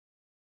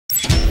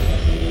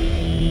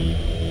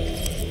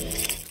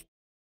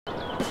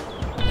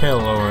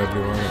Hello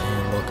everyone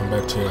and welcome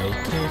back to a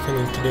cave, and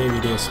in today's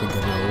videos we're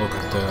gonna look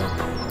at the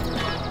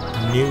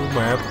new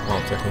map.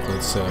 Well, technically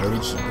it's a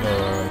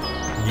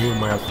new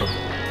map for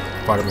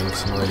Farming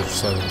Simulator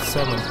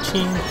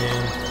 2017,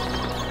 and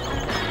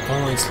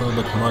only it's a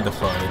little bit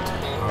modified.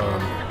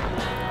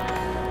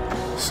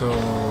 So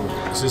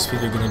this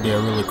video gonna be a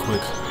really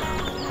quick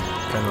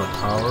kind of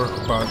tour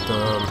about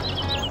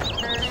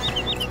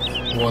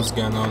what's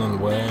going on and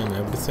where and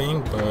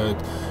everything,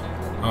 but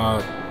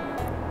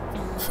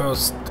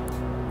first,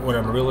 what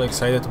I'm really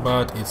excited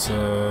about is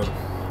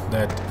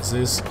that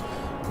this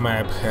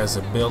map has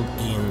a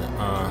built-in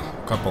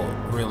couple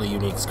really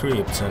unique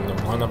scripts, and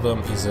one of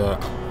them is a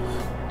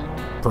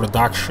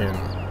production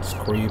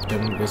script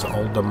and with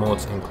all the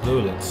mods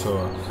included.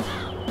 So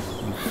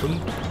if we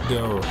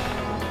go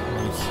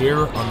right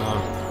here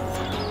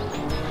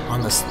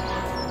on a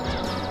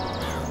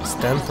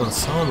Stanton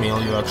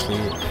sawmill, you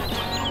actually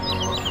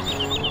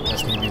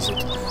let me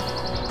visit.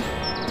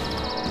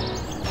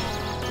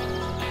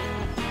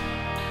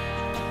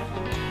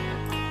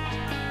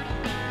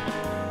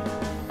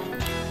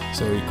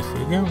 So if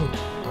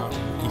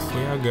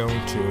we are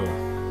going to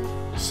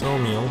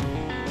sawmill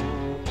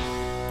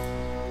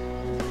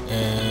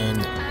and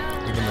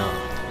we're gonna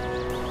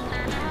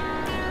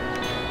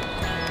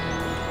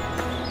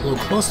look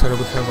closer,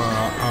 we have a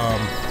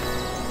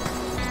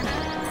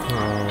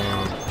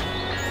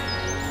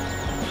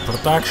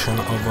production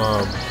of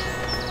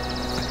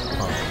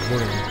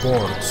wooden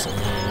boards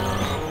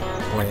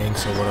and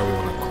planks, or whatever you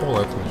want to call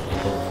it,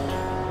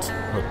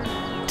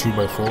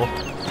 2x4.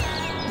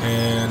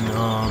 And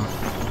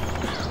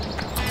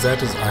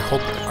that is,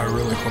 I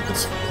really hope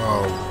it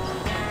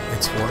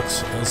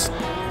works as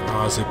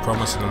they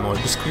promise in the mod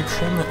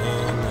description.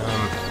 And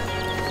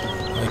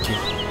like you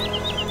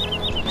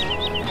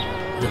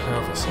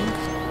have a sink,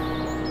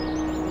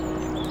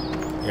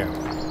 yeah.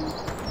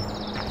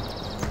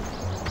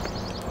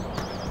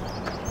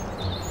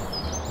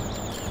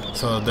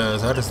 So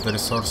that is the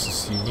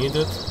resources you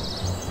needed: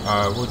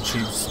 wood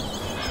chips,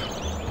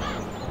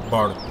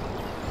 board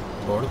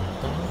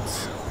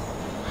pallets.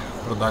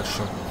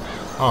 Production.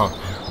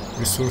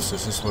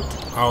 Resources is what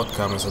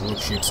outcomes of wood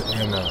chips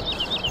and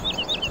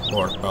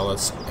board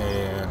pallets,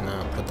 and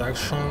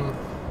production,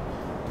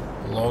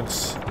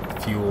 logs,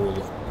 fuel.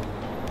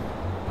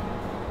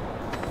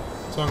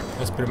 So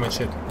that's pretty much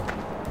it.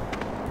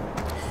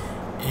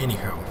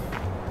 Anyhow,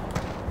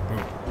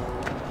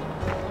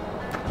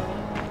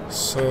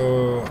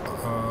 so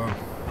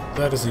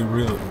that is the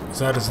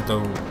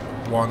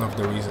one of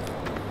the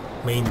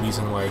main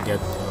reason why I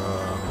get.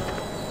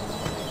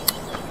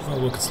 Oh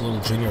look, it's a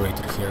little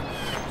generator here.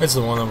 That's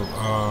the one of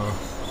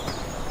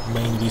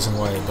main reason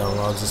why I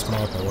download this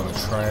map. I want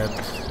to try it,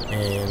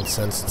 and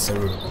since it's a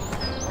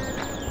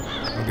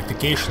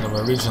modification of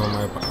the original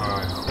map,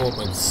 I hope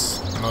it's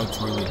not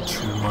really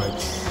too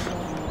much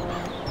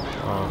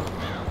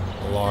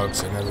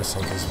logs and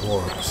everything is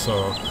work.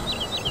 So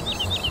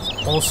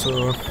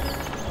also,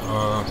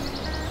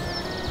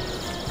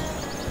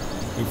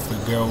 if we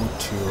go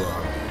to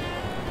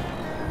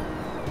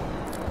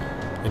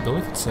I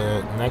believe it's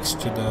next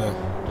to the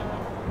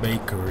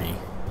bakery.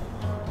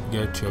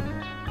 Go to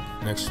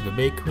next to the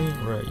bakery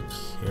right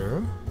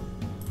here,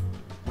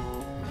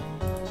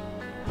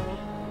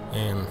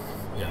 and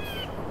yeah.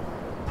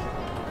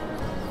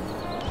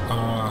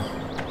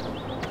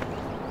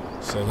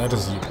 So that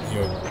is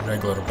your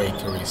regular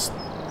bakery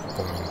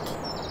point.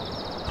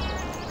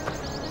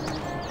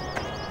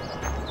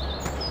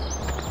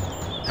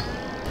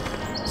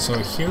 So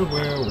here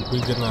where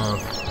we're gonna,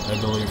 I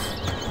believe.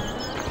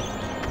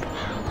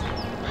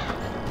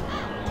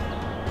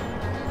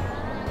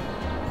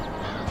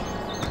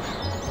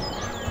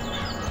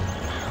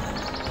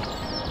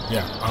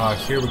 Yeah,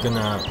 here we're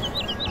gonna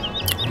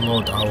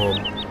load our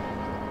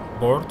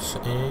boards,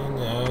 and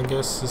I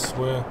guess this is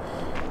where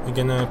we're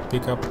gonna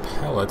pick up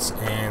pallets.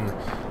 And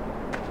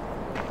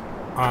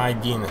I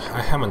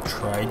haven't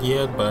tried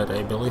yet, but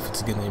I believe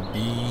it's gonna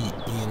be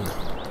in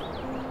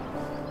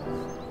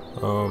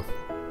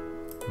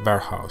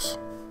warehouse.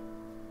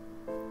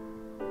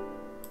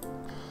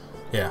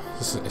 Yeah,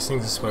 I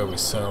think this is where we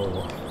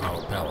sell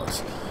our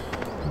pallets.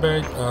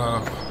 But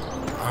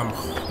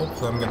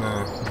hopefully I'm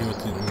gonna do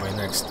it in my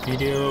next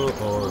video,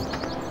 or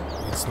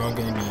it's not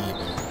gonna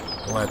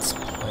be let's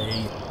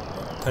play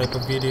type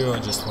of video. I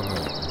just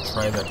wanna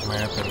try that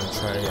map and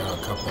try a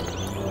couple of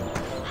new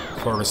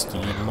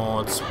forestry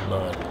mods,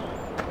 but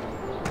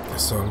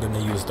so I'm gonna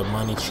use the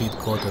money cheat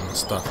code and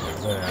stuff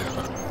like that.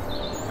 But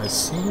I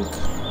think,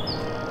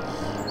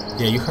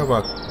 yeah, you have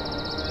a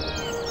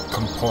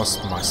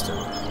compost master.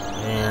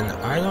 And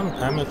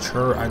I'm not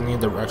sure. I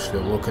need to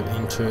actually look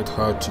into it,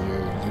 how to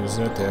use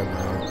it and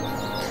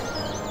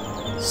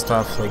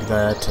stuff like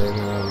that.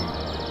 And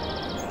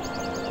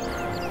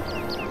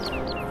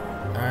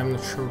I'm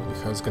not sure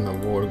how it's gonna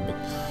work, but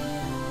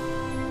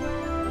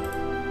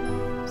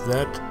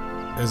that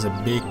is a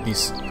big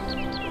piece.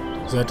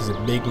 That is a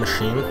big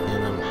machine,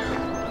 and I'm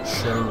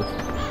sure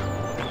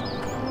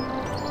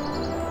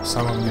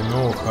some of you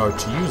know how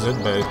to use it,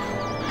 but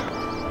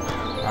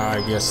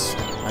I guess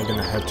I'm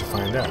gonna have to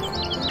find out.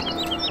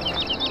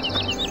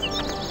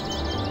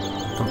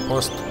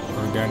 Compost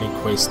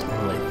organic waste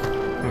only.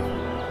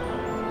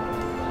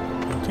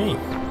 Okay.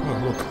 Oh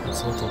look,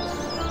 it's a little.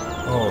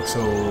 Oh,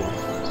 so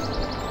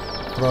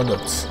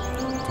products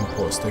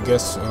compost. I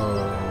guess.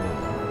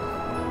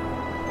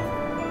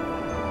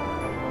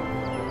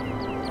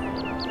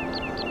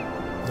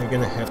 You're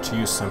gonna have to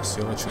use some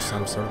silage or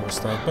some sort of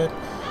stuff, but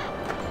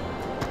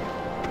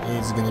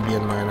it's gonna be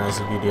in my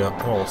another video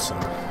also.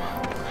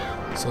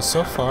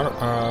 So far,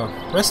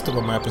 rest of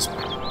the map is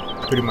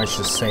pretty much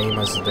the same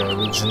as the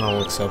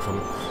original, except from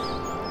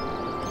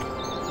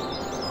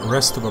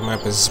rest of the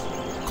map is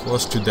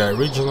close to the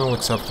original,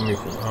 except from you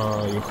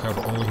have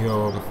all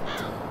your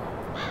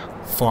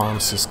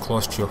farms is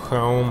close to your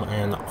home,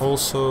 and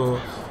also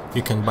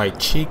you can buy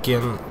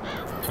chicken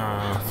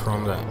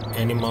from the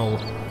animal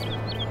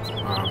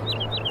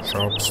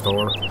shop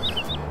store.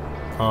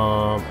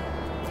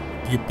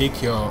 You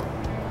pick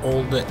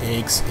all the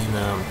eggs in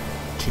a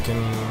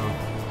chicken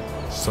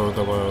sort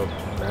of a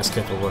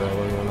basket or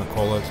whatever you wanna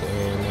call it,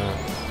 and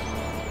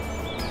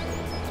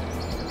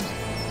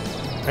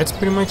that's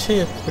pretty much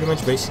it. Pretty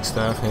much basic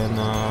stuff, and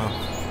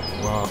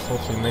well,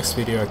 hopefully next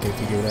video I can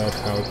figure out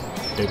how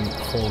the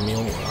whole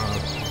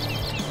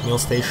meal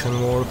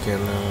station work,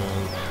 and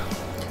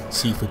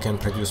see if we can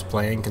produce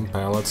plank and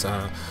pallets.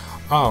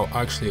 Oh,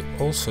 actually,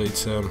 also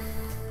it's a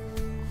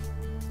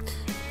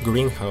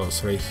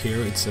greenhouse right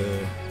here. It's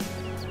a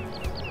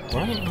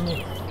why?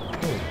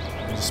 Oh,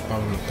 I just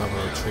spawned on top of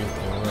a tree.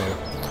 Alright.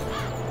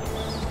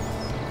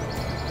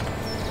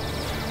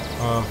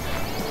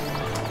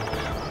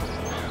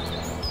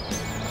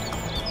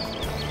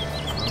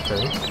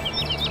 Okay.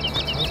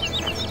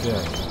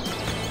 Yeah.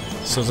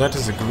 So that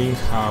is a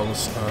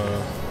greenhouse.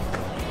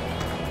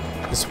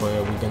 This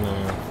way we're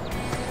gonna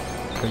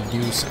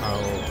produce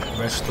our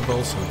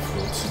vegetables and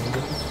fruits in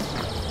it.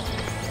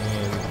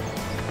 And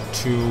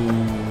to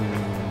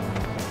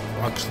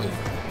actually,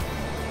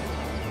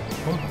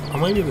 well,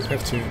 maybe we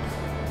have to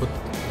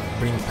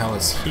bring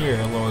pallets here,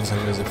 loads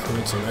and the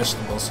fruits and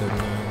vegetables, and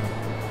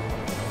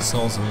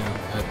sell them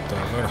at the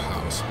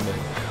warehouse. But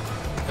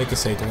like I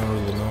said, I don't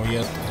really know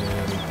yet.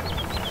 And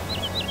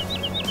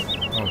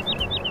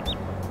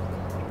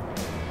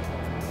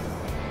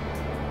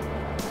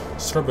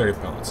strawberry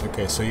pallets.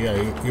 Okay, so yeah,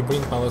 you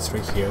bring pallets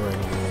right here,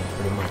 and you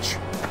pretty much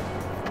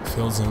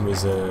fill them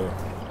with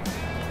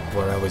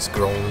whatever is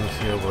grown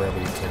here, wherever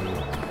you can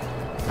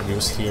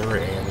produce here,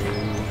 and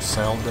you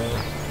sell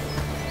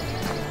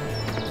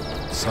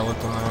it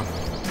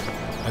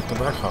at the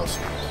warehouse.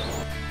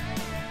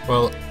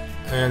 Well,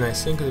 and I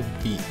think it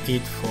would be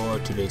it for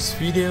today's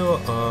video.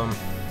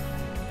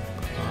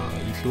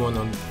 If you want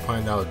to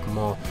find out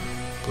more,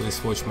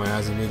 please watch my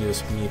other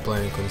videos of me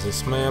playing on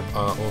this map.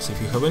 Also,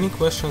 if you have any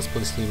questions,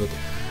 please leave it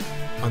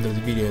under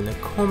the video in the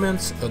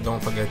comments.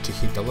 Don't forget to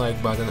hit the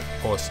like button.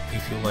 Also,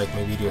 if you like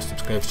my video,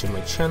 subscribe to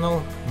my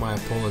channel. My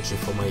apology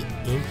for my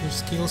English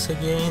skills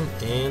again,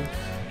 and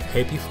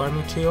happy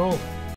farming to you all.